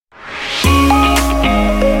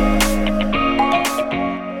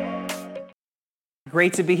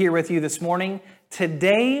Great to be here with you this morning.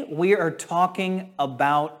 Today, we are talking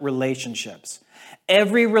about relationships.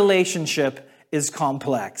 Every relationship is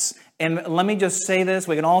complex. And let me just say this,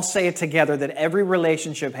 we can all say it together, that every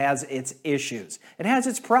relationship has its issues. It has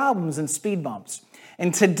its problems and speed bumps.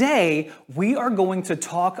 And today, we are going to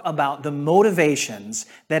talk about the motivations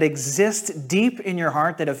that exist deep in your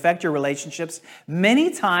heart that affect your relationships, many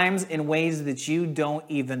times in ways that you don't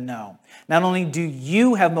even know. Not only do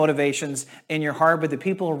you have motivations in your heart, but the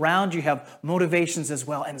people around you have motivations as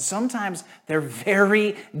well. And sometimes they're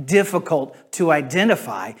very difficult to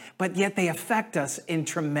identify, but yet they affect us in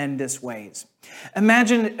tremendous ways.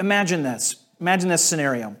 Imagine this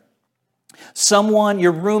scenario. Someone,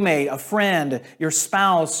 your roommate, a friend, your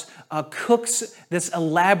spouse cooks this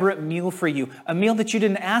elaborate meal for you, a meal that you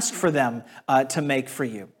didn't ask for them to make for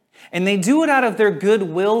you. And they do it out of their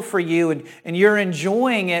goodwill for you, and you're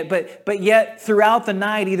enjoying it, but yet throughout the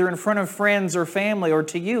night, either in front of friends or family or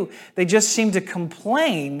to you, they just seem to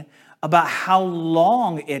complain about how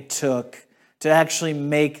long it took to actually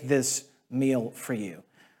make this meal for you.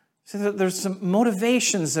 So there's some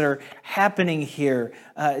motivations that are happening here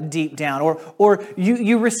deep down. Or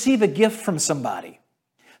you receive a gift from somebody.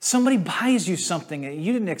 Somebody buys you something that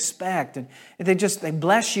you didn't expect, and they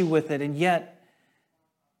bless you with it, and yet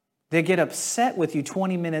they get upset with you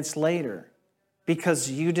 20 minutes later because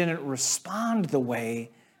you didn't respond the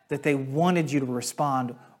way that they wanted you to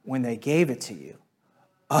respond when they gave it to you.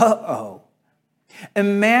 Uh-oh.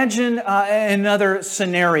 Imagine another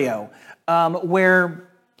scenario where...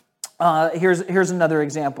 Here's another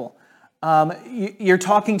example. You're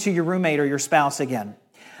talking to your roommate or your spouse again,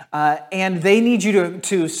 and they need you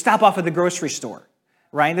to stop off at the grocery store,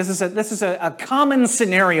 right? This is a common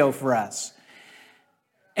scenario for us.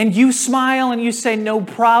 And you smile and you say, no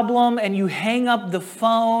problem, and you hang up the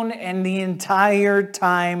phone, and the entire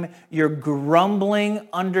time you're grumbling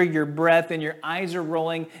under your breath and your eyes are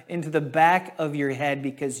rolling into the back of your head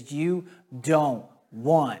because you don't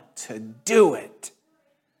want to do it.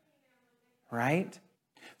 Right?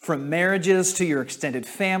 From marriages to your extended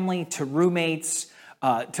family, to roommates,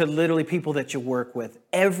 to literally people that you work with.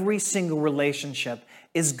 Every single relationship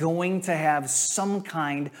is going to have some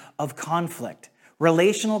kind of conflict.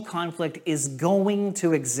 Relational conflict is going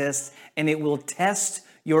to exist, and it will test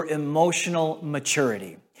your emotional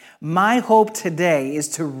maturity. My hope today is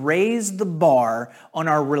to raise the bar on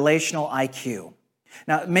our relational IQ.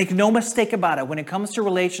 Now, make no mistake about it. When it comes to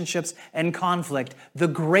relationships and conflict, the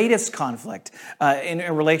greatest conflict in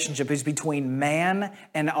a relationship is between man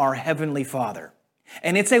and our Heavenly Father.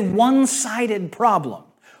 And it's a one-sided problem.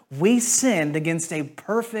 We sinned against a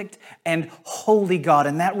perfect and holy God,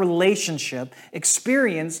 and that relationship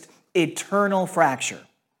experienced eternal fracture.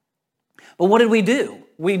 But what did we do?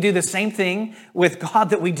 We do the same thing with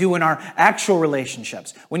God that we do in our actual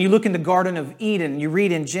relationships. When you look in the Garden of Eden, you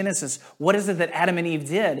read in Genesis, what is it that Adam and Eve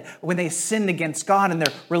did when they sinned against God and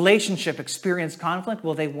their relationship experienced conflict?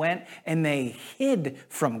 Well, they went and they hid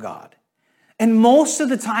from God. And most of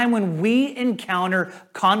the time when we encounter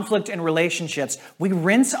conflict in relationships, we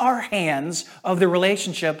rinse our hands of the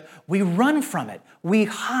relationship, we run from it, we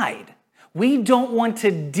hide. We don't want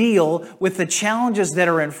to deal with the challenges that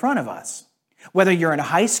are in front of us. Whether you're in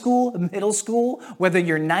high school, middle school, whether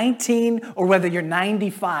you're 19 or whether you're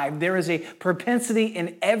 95, there is a propensity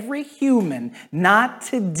in every human not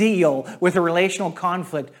to deal with a relational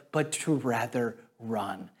conflict, but to rather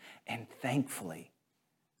run. And thankfully,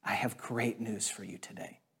 I have great news for you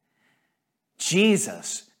today.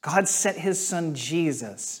 Jesus, God set his son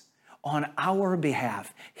Jesus on our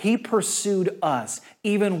behalf. He pursued us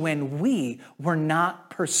even when we were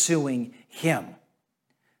not pursuing him.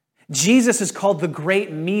 Jesus is called the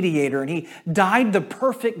great mediator, and he died the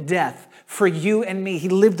perfect death for you and me. He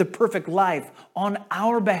lived the perfect life on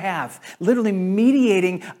our behalf, literally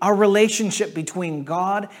mediating our relationship between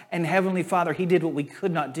God and Heavenly Father. He did what we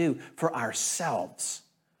could not do for ourselves.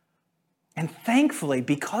 And thankfully,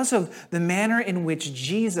 because of the manner in which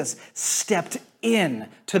Jesus stepped in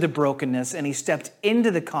to the brokenness and he stepped into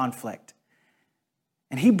the conflict,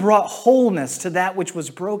 and he brought wholeness to that which was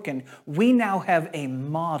broken, we now have a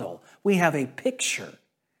model. We have a picture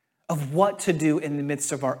of what to do in the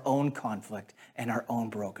midst of our own conflict and our own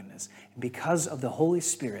brokenness. And because of the Holy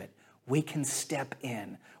Spirit, we can step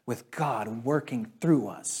in with God working through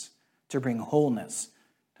us to bring wholeness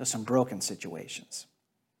to some broken situations.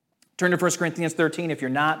 Turn to 1 Corinthians 13 if you're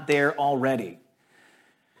not there already.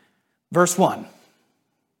 Verse 1.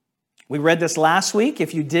 We read this last week.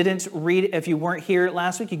 If you weren't here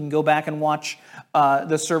last week, you can go back and watch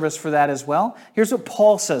the service for that as well. Here's what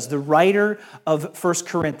Paul says, the writer of 1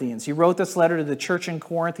 Corinthians. He wrote this letter to the church in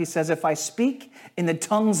Corinth. He says, if I speak in the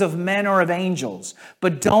tongues of men or of angels,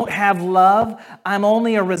 but don't have love, I'm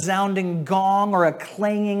only a resounding gong or a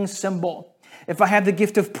clanging cymbal. If I have the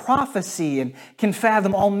gift of prophecy and can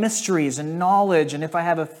fathom all mysteries and knowledge, and if I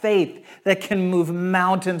have a faith that can move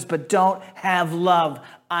mountains but don't have love,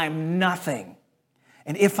 I'm nothing.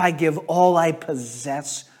 And if I give all I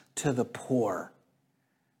possess to the poor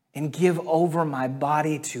and give over my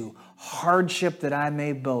body to hardship that I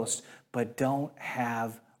may boast, but don't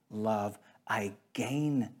have love, I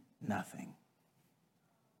gain nothing.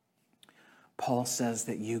 Paul says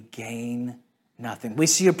that you gain nothing. We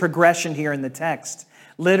see a progression here in the text.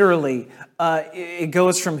 Literally, it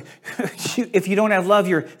goes from, if you don't have love,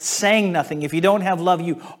 you're saying nothing. If you don't have love,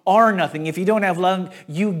 you are nothing. If you don't have love,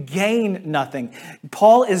 you gain nothing.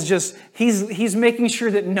 Paul is just, he's making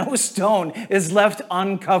sure that no stone is left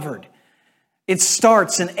uncovered. It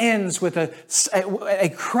starts and ends with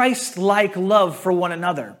a Christ-like love for one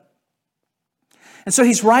another. And so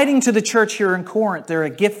he's writing to the church here in Corinth. They're a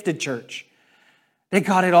gifted church. They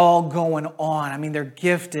got it all going on. I mean, they're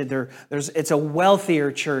gifted. It's a wealthier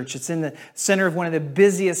church. It's in the center of one of the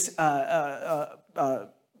busiest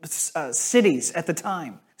cities at the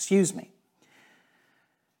time.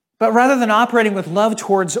 But rather than operating with love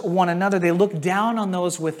towards one another, they look down on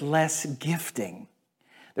those with less gifting.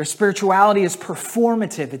 Their spirituality is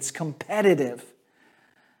performative. It's competitive.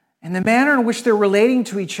 And the manner in which they're relating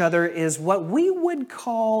to each other is what we would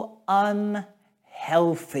call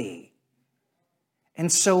unhealthy. And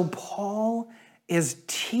so Paul is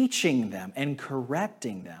teaching them and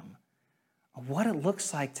correcting them what it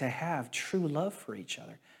looks like to have true love for each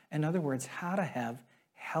other. In other words, how to have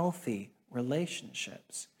healthy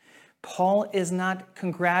relationships. Paul is not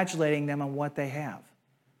congratulating them on what they have.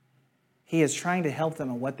 He is trying to help them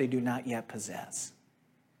on what they do not yet possess.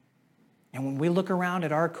 And when we look around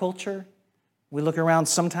at our culture, we look around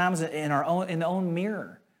sometimes in the own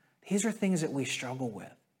mirror. These are things that we struggle with.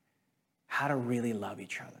 How to really love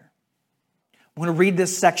each other. I want to read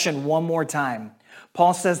this section one more time.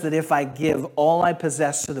 Paul says that if I give all I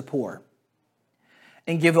possess to the poor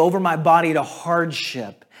and give over my body to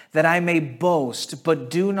hardship, that I may boast, but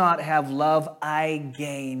do not have love, I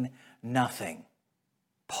gain nothing.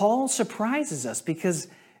 Paul surprises us because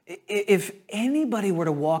if anybody were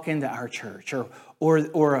to walk into our church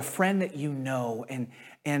or a friend that you know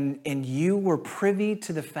and you were privy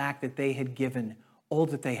to the fact that they had given all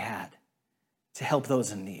that they had to help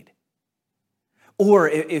those in need. Or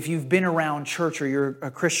if you've been around church or you're a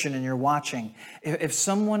Christian and you're watching, if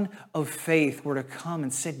someone of faith were to come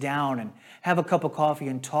and sit down and have a cup of coffee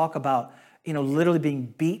and talk about, literally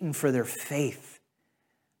being beaten for their faith,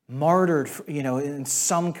 martyred, in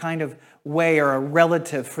some kind of way, or a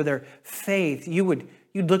relative for their faith, you'd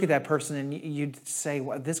look at that person and you'd say,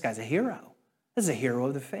 well, this guy's a hero. This is a hero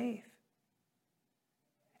of the faith.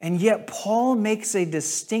 And yet Paul makes a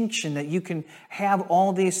distinction that you can have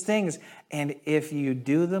all these things, and if you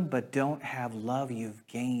do them but don't have love, you've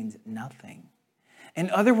gained nothing. In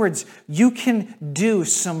other words, you can do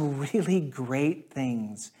some really great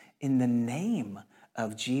things in the name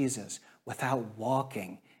of Jesus without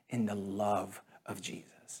walking in the love of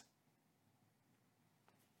Jesus.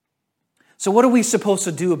 So what are we supposed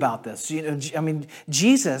to do about this?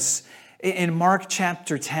 Jesus, in Mark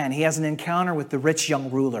chapter 10, he has an encounter with the rich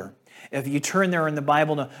young ruler. If you turn there in the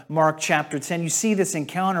Bible to Mark chapter 10, you see this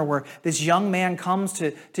encounter where this young man comes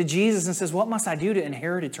to Jesus and says, what must I do to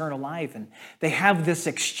inherit eternal life? And they have this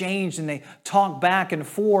exchange and they talk back and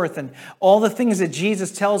forth, and all the things that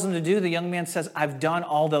Jesus tells him to do, the young man says, I've done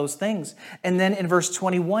all those things. And then in verse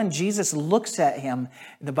 21, Jesus looks at him,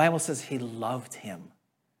 and the Bible says he loved him.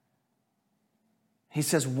 He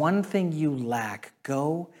says, one thing you lack,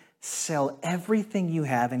 go sell everything you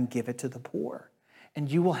have and give it to the poor,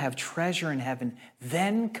 and you will have treasure in heaven.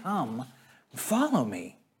 Then come, follow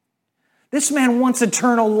me. This man wants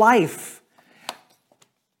eternal life.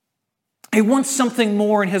 He wants something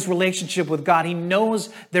more in his relationship with God. He knows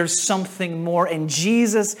there's something more, and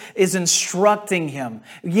Jesus is instructing him.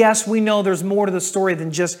 Yes, we know there's more to the story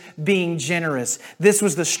than just being generous. This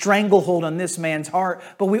was the stranglehold on this man's heart,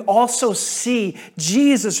 but we also see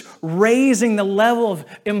Jesus raising the level of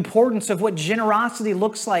importance of what generosity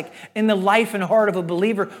looks like in the life and heart of a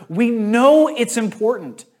believer. We know it's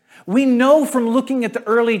important. We know from looking at the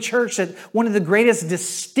early church that one of the greatest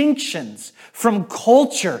distinctions from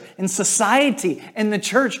culture and society and the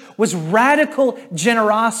church was radical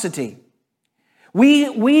generosity.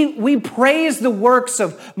 We praise the works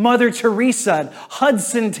of Mother Teresa and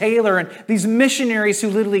Hudson Taylor and these missionaries who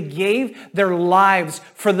literally gave their lives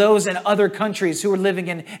for those in other countries who were living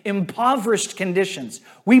in impoverished conditions.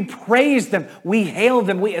 We praise them. We hail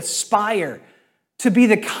them. We aspire to be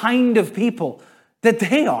the kind of people that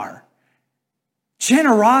they are.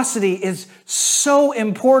 Generosity is so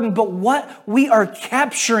important, but what we are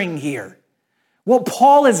capturing here, what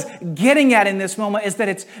Paul is getting at in this moment, is that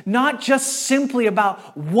it's not just simply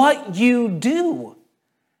about what you do,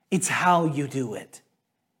 it's how you do it.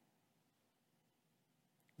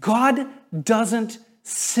 God doesn't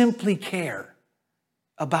simply care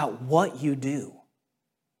about what you do.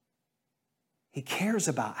 He cares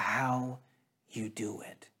about how you do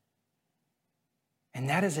it. And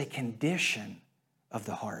that is a condition of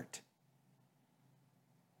the heart.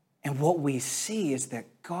 And what we see is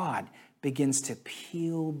that God begins to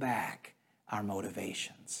peel back our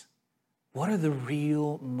motivations. What are the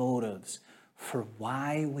real motives for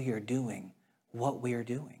why we are doing what we are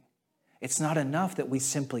doing? It's not enough that we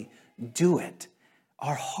simply do it.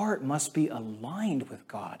 Our heart must be aligned with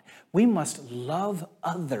God. We must love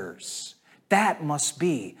others. That must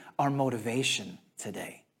be our motivation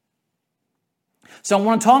today. So I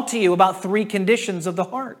want to talk to you about 3 conditions of the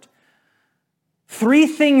heart. 3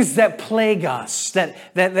 things that plague us,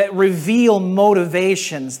 that reveal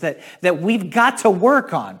motivations that we've got to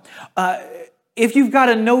work on. If you've got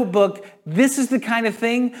a notebook, this is the kind of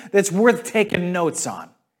thing that's worth taking notes on.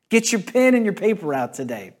 Get your pen and your paper out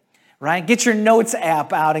today, right? Get your notes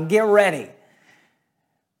app out and get ready.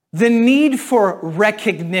 The need for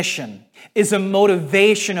recognition is a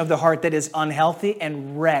motivation of the heart that is unhealthy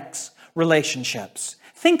and wrecks relationships.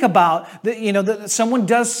 Think about someone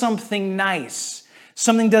does something nice.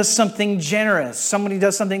 Somebody does something generous.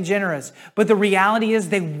 But the reality is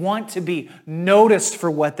they want to be noticed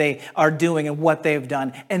for what they are doing and what they've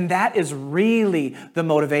done. And that is really the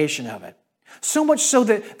motivation of it. So much so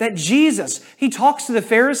that Jesus, he talks to the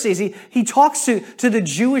Pharisees. He talks to the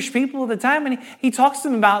Jewish people at the time, and he talks to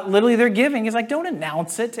them about literally their giving. He's like, don't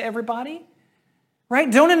announce it to everybody,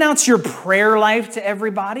 right? Don't announce your prayer life to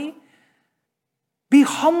everybody. Be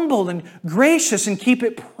humble and gracious and keep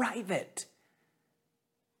it private.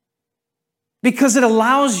 Because it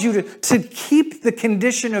allows you to keep the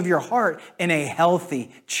condition of your heart in a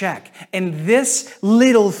healthy check. And this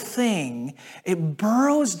little thing, it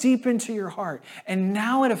burrows deep into your heart. And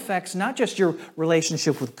now it affects not just your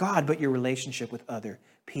relationship with God, but your relationship with other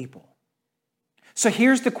people. So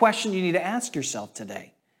here's the question you need to ask yourself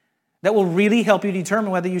today that will really help you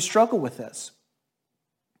determine whether you struggle with this.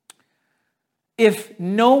 If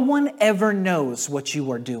no one ever knows what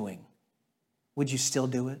you are doing, would you still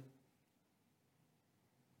do it?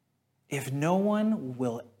 If no one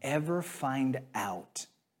will ever find out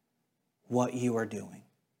what you are doing,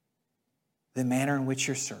 the manner in which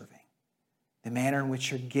you're serving, the manner in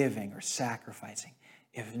which you're giving or sacrificing,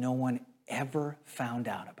 if no one ever found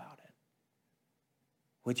out about it,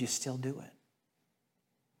 would you still do it?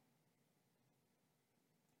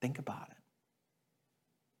 Think about it.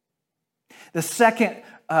 The second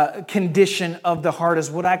condition of the heart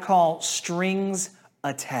is what I call strings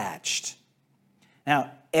attached.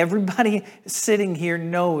 Now, everybody sitting here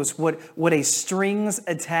knows what a strings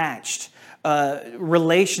attached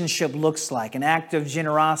relationship looks like, an act of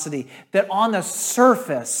generosity that on the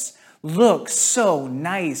surface looks so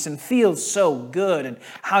nice and feels so good and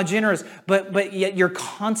how generous, but yet you're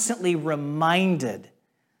constantly reminded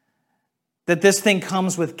that this thing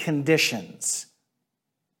comes with conditions.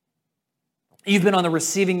 You've been on the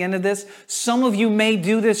receiving end of this. Some of you may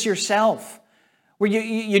do this yourself, where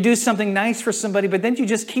you do something nice for somebody, but then you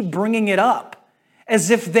just keep bringing it up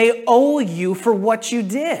as if they owe you for what you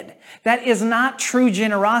did. That is not true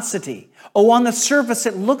generosity. Oh, on the surface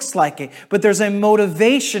it looks like it, but there's a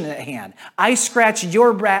motivation at hand. I scratch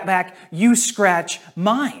your back, you scratch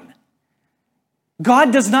mine.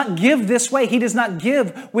 God does not give this way. He does not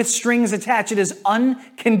give with strings attached. It is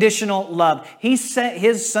unconditional love. He sent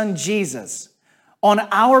His Son Jesus on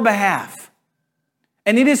our behalf.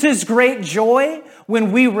 And it is His great joy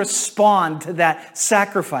when we respond to that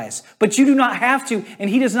sacrifice. But you do not have to, and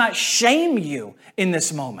He does not shame you in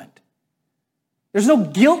this moment. There's no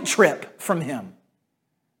guilt trip from Him.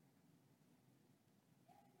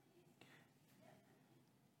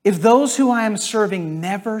 If those who I am serving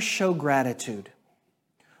never show gratitude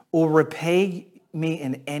or repay me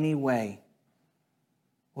in any way,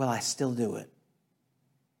 will I still do it?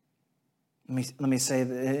 Let me say it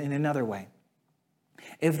in another way.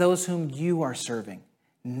 If those whom you are serving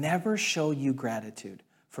never show you gratitude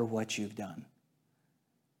for what you've done,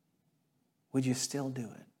 would you still do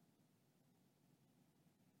it?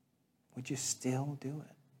 would you still do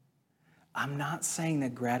it? I'm not saying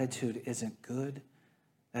that gratitude isn't good,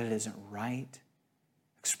 that it isn't right.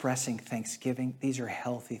 Expressing thanksgiving, these are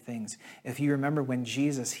healthy things. If you remember when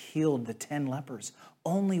Jesus healed the 10 lepers,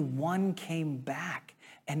 only one came back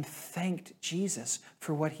and thanked Jesus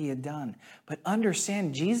for what he had done. But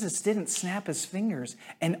understand, Jesus didn't snap his fingers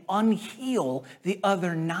and unheal the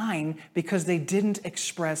other 9 because they didn't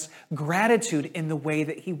express gratitude in the way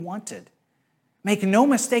that he wanted. Make no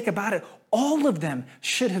mistake about it, all of them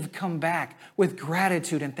should have come back with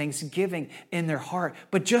gratitude and thanksgiving in their heart.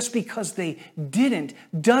 But just because they didn't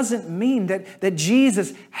doesn't mean that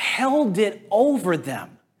Jesus held it over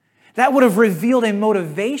them. That would have revealed a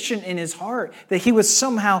motivation in his heart that he was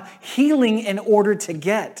somehow healing in order to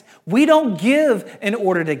get. We don't give in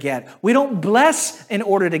order to get. We don't bless in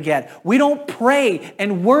order to get. We don't pray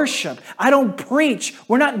and worship. I don't preach.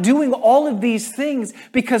 We're not doing all of these things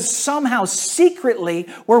because somehow secretly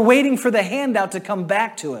we're waiting for the handout to come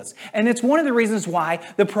back to us. And it's one of the reasons why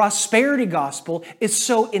the prosperity gospel is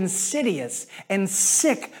so insidious and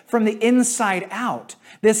sick from the inside out.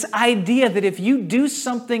 This idea that if you do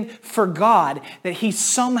something for God, that he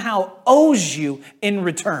somehow owes you in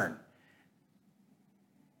return.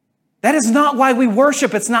 That is not why we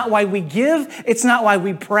worship. It's not why we give. It's not why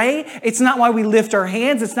we pray. It's not why we lift our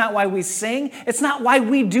hands. It's not why we sing. It's not why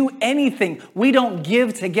we do anything. We don't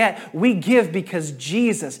give to get. We give because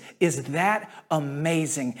Jesus is that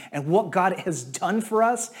amazing. And what God has done for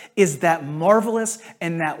us is that marvelous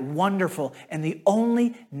and that wonderful. And the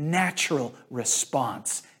only natural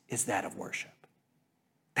response is that of worship.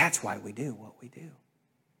 That's why we do what we do.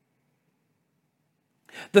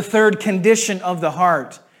 The third condition of the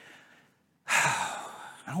heart,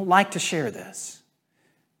 I don't like to share this,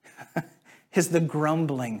 is the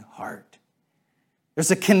grumbling heart.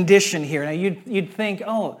 There's a condition here. Now, you'd think,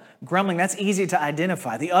 oh, grumbling, that's easy to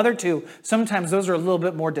identify. The other two, sometimes those are a little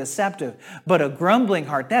bit more deceptive. But a grumbling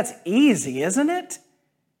heart, that's easy, isn't it?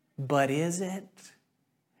 But is it?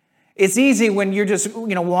 It's easy when you're just,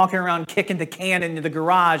 walking around kicking the can into the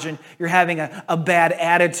garage and you're having a bad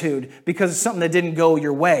attitude because of something that didn't go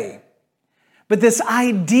your way. But this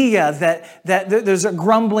idea that there's a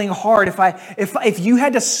grumbling heart, if you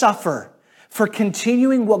had to suffer for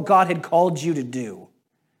continuing what God had called you to do,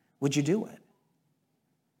 would you do it?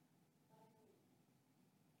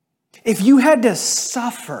 If you had to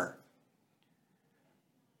suffer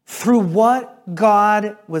through what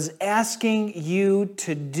God was asking you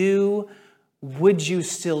to do, would you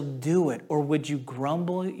still do it? Or would you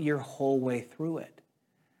grumble your whole way through it?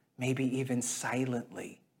 Maybe even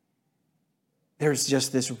silently. There's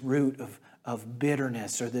just this root of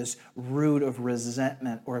bitterness or this root of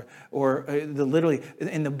resentment or literally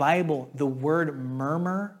in the Bible, the word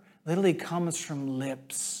murmur literally comes from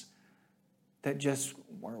lips that just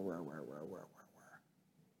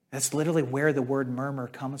That's literally where the word murmur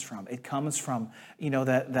comes from. It comes from,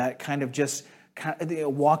 that kind of just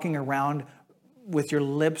walking around with your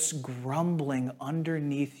lips grumbling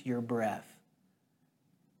underneath your breath.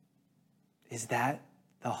 Is that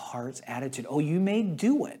the heart's attitude? Oh, you may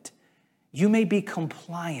do it. You may be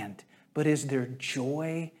compliant, but is there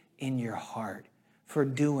joy in your heart for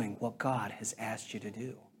doing what God has asked you to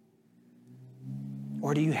do?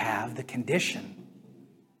 Or do you have the condition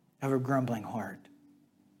of a grumbling heart?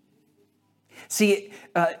 See,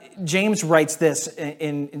 James writes this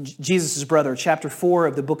in Jesus' brother, chapter 4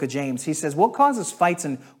 of the book of James. He says, what causes fights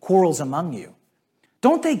and quarrels among you?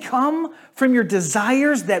 Don't they come from your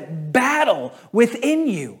desires that battle within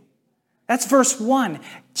you? That's verse 1.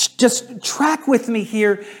 Just track with me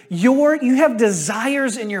here. You have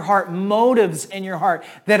desires in your heart, motives in your heart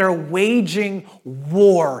that are waging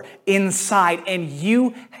war inside. And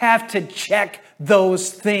you have to check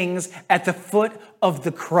those things at the foot of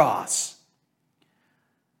the cross.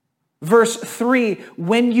 Verse 3,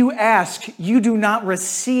 when you ask, you do not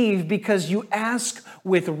receive because you ask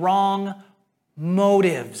with wrong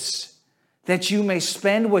motives, that you may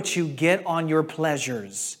spend what you get on your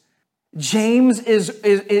pleasures. James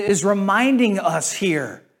is reminding us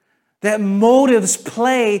here that motives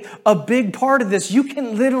play a big part of this. You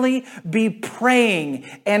can literally be praying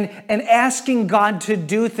and asking God to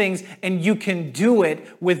do things, and you can do it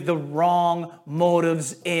with the wrong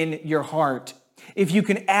motives in your heart. If you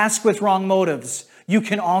can ask with wrong motives, you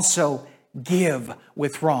can also give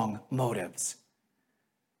with wrong motives.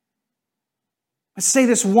 Let's say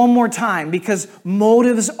this one more time because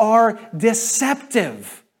motives are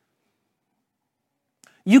deceptive.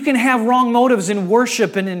 You can have wrong motives in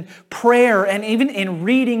worship and in prayer and even in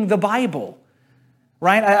reading the Bible.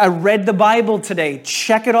 right? I read the Bible today.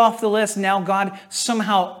 Check it off the list. Now God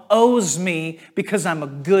somehow owes me because I'm a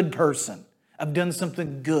good person. I've done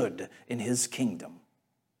something good in His kingdom.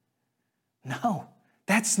 No,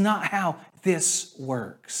 that's not how this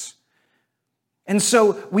works. And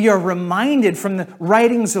so we are reminded from the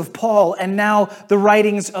writings of Paul and now the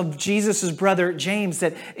writings of Jesus' brother James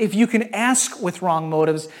that if you can ask with wrong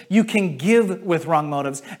motives, you can give with wrong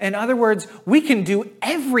motives. In other words, we can do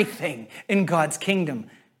everything in God's kingdom,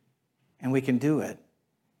 and we can do it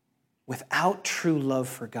without true love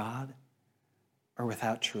for God or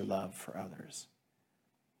without true love for others.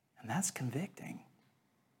 And that's convicting.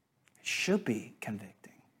 It should be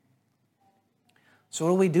convicting. So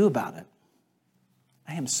what do we do about it?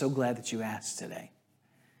 I am so glad that you asked today.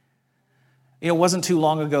 You know, it wasn't too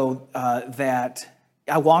long ago that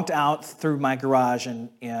I walked out through my garage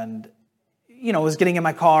and was getting in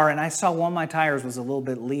my car, and I saw one of my tires was a little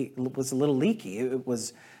leaky. It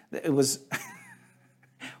was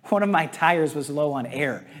one of my tires was low on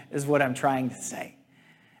air, is what I'm trying to say.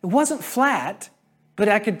 It wasn't flat, but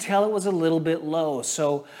I could tell it was a little bit low.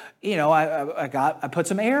 So, I put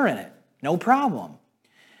some air in it. No problem.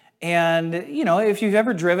 And, if you've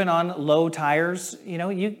ever driven on low tires,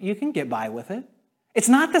 you can get by with it. It's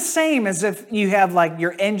not the same as if you have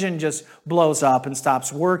your engine just blows up and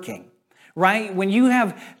stops working, right? When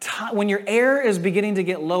your air is beginning to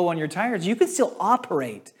get low on your tires, you can still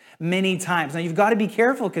operate many times. Now, you've got to be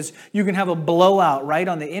careful because you can have a blowout right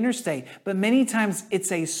on the interstate. But many times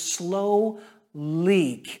it's a slow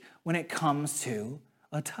leak when it comes to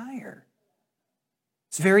a tire.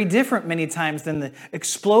 It's very different many times than the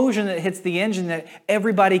explosion that hits the engine that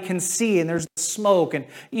everybody can see, and there's smoke, and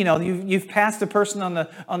you've passed a person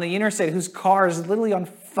on the interstate whose car is literally on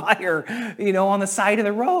fire, on the side of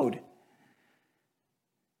the road.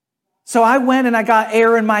 So I went and I got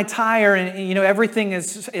air in my tire, and everything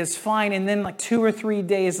is fine. And then 2 or 3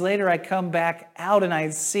 days later, I come back out and I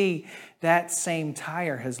see that same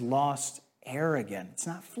tire has lost air again. It's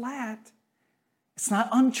not flat. It's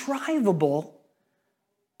not undrivable.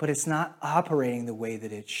 But it's not operating the way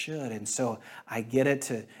that it should. And so I get it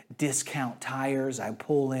to Discount Tires. I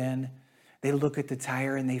pull in. They look at the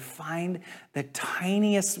tire and they find the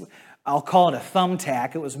tiniest, I'll call it a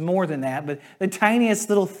thumbtack. It was more than that, but the tiniest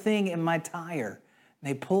little thing in my tire. And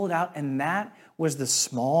they pull it out, and that was the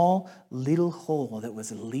small little hole that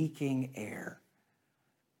was leaking air.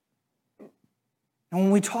 And when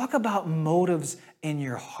we talk about motives in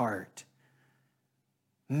your heart,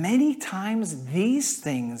 many times these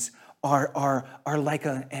things are like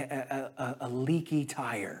a leaky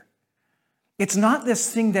tire. It's not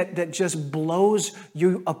this thing that just blows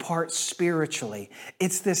you apart spiritually.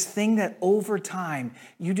 It's this thing that over time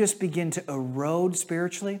you just begin to erode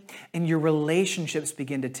spiritually and your relationships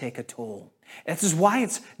begin to take a toll. This is why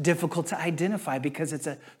it's difficult to identify, because it's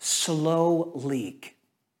a slow leak.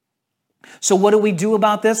 So what do we do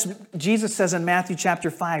about this? Jesus says in Matthew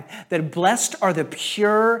chapter 5 that blessed are the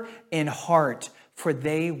pure in heart, for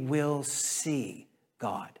they will see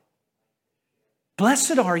God.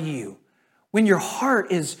 Blessed are you when your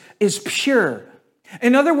heart is pure.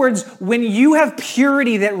 In other words, when you have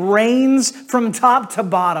purity that reigns from top to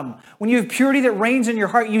bottom, when you have purity that reigns in your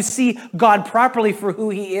heart, you see God properly for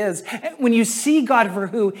who He is. And when you see God for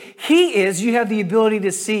who He is, you have the ability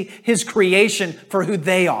to see His creation for who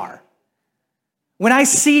they are. When I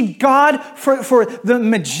see God for the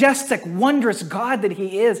majestic, wondrous God that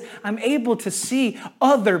He is, I'm able to see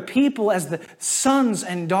other people as the sons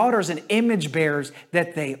and daughters and image bearers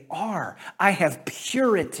that they are. I have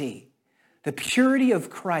purity, the purity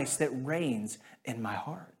of Christ that reigns in my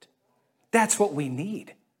heart. That's what we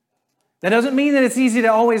need. That doesn't mean that it's easy to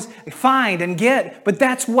always find and get, but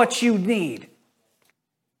that's what you need.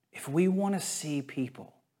 If we want to see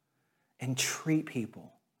people and treat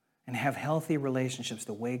people and have healthy relationships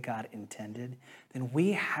the way God intended, then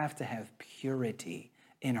we have to have purity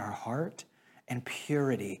in our heart and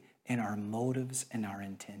purity in our motives and our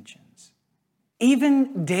intentions.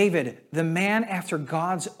 Even David, the man after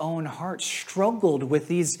God's own heart, struggled with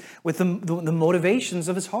the motivations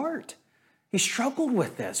of his heart. He struggled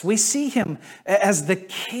with this. We see him as the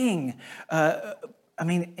king,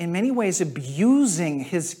 in many ways abusing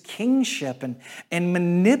his kingship and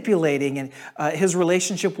manipulating his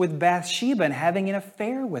relationship with Bathsheba and having an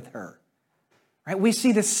affair with her. Right? We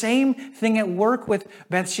see the same thing at work with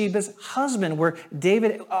Bathsheba's husband, where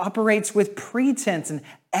David operates with pretense and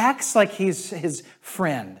acts like he's his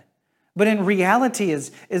friend, but in reality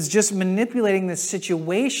is just manipulating the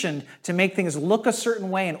situation to make things look a certain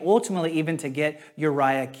way and ultimately even to get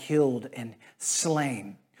Uriah killed and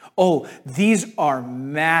slain. Oh, these are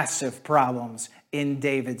massive problems in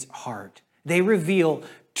David's heart. They reveal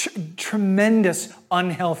tremendous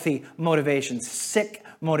unhealthy motivations, sick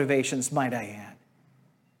motivations, might I add.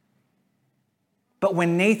 But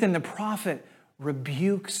when Nathan the prophet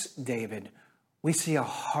rebukes David, we see a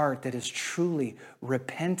heart that is truly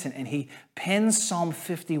repentant. And he pens Psalm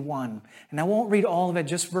 51. And I won't read all of it,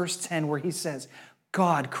 just verse 10, where he says,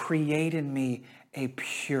 God, create in me a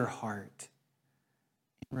pure heart.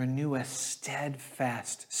 Renew a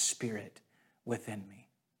steadfast spirit within me.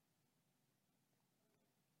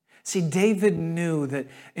 See, David knew that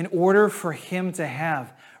in order for him to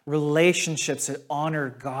have relationships that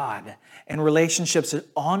honored God and relationships that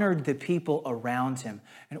honored the people around him,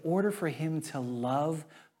 in order for him to love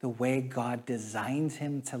the way God designed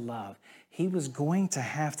him to love, he was going to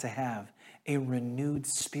have a renewed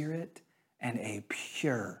spirit and a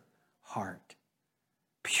pure heart.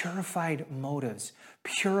 Purified motives,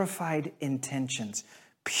 purified intentions,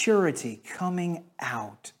 purity coming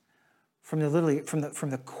out from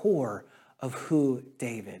the core of who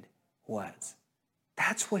David was.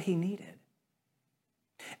 That's what he needed.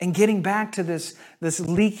 And getting back to this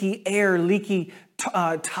leaky air, leaky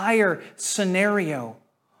tire scenario,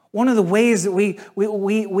 one of the ways that we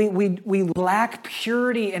lack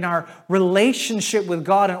purity in our relationship with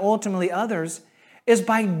God and ultimately others is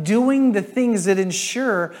by doing the things that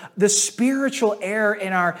ensure the spiritual air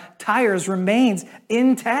in our tires remains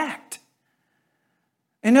intact.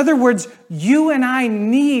 In other words, you and I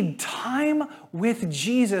need time with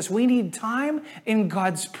Jesus. We need time in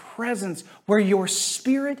God's presence where your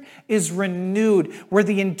spirit is renewed, where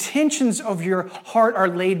the intentions of your heart are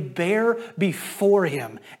laid bare before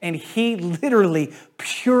Him, and He literally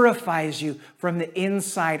purifies you from the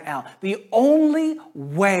inside out. The only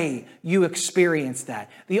way you experience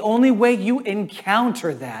that, the only way you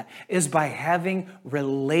encounter that is by having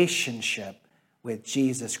relationship with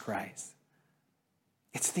Jesus Christ.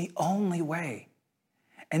 It's the only way.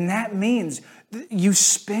 And that means you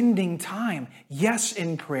spending time, yes,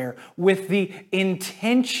 in prayer, with the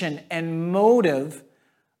intention and motive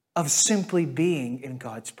of simply being in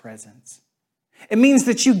God's presence. It means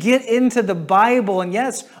that you get into the Bible, and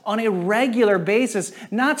yes, on a regular basis,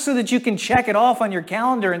 not so that you can check it off on your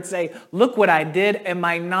calendar and say, look what I did, am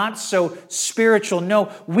I not so spiritual?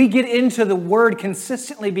 No, we get into the Word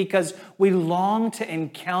consistently because we long to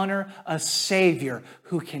encounter a Savior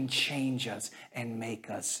who can change us and make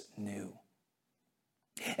us new.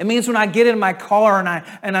 It means when I get in my car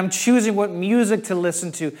and I'm choosing what music to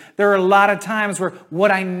listen to, there are a lot of times where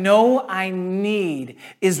what I know I need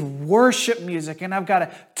is worship music, and I've got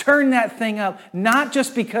to turn that thing up, not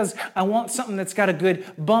just because I want something that's got a good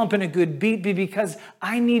bump and a good beat, but because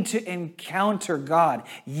I need to encounter God.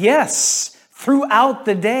 Yes, throughout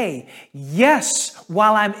the day. Yes,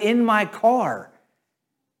 while I'm in my car,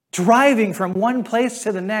 driving from one place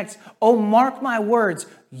to the next. Oh, mark my words,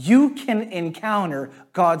 you can encounter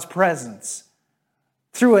God's presence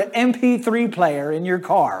through an MP3 player in your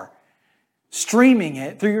car, streaming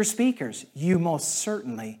it through your speakers. You most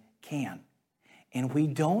certainly can. And we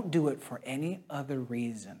don't do it for any other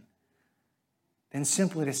reason than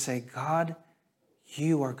simply to say, God,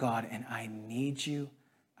 you are God, and I need you.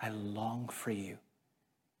 I long for you.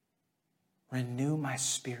 Renew my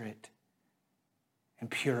spirit and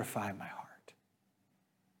purify my heart.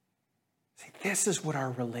 See, this is what our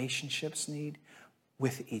relationships need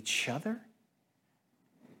with each other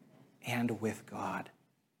and with God.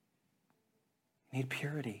 You need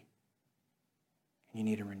purity, and you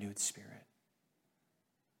need a renewed spirit.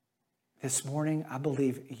 This morning, I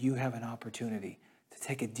believe you have an opportunity to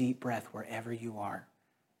take a deep breath wherever you are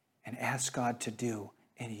and ask God to do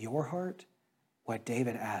in your heart what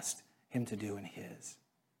David asked Him to do in his.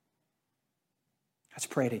 Let's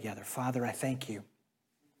pray together. Father, I thank you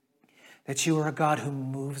that you are a God who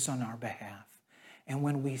moves on our behalf. And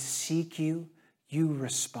when we seek you, you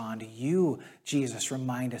respond. You, Jesus,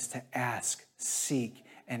 remind us to ask, seek,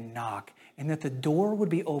 and knock, and that the door would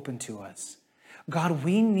be open to us. God,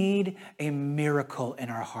 we need a miracle in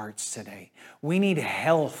our hearts today. We need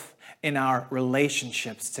health in our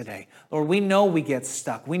relationships today. Lord, we know we get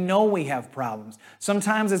stuck. We know we have problems.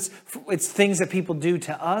 Sometimes it's things that people do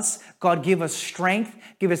to us. God, give us strength.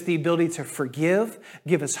 Give us the ability to forgive.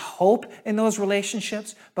 Give us hope in those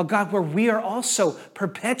relationships. But God, where we are also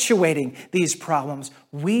perpetuating these problems,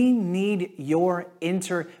 we need your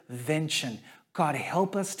intervention. God,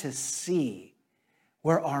 help us to see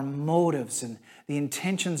where our motives and the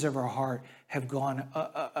intentions of our heart have gone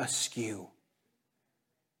askew.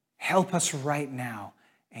 Help us right now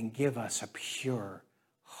and give us a pure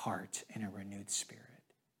heart and a renewed spirit.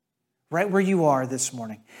 Right where you are this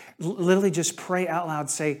morning, literally just pray out loud.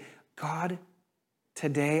 Say, God,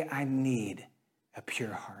 today I need a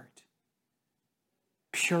pure heart.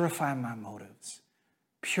 Purify my motives.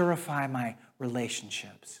 Purify my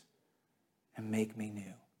relationships and make me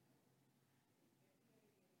new.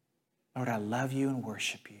 Lord, I love you and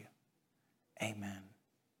worship you. Amen.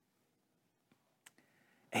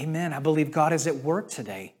 Amen. I believe God is at work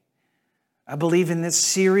today. I believe in this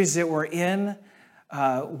series that we're in,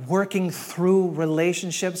 working through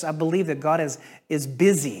relationships, I believe that God is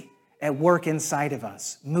busy at work inside of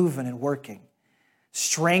us, moving and working,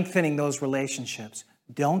 strengthening those relationships.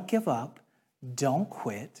 Don't give up. Don't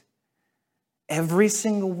quit. Every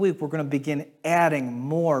single week, we're going to begin adding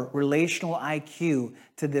more relational IQ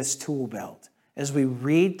to this tool belt as we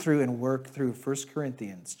read through and work through 1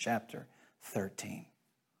 Corinthians chapter 13.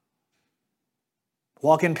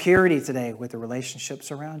 Walk in purity today with the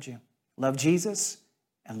relationships around you. Love Jesus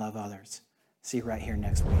and love others. See you right here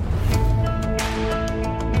next week.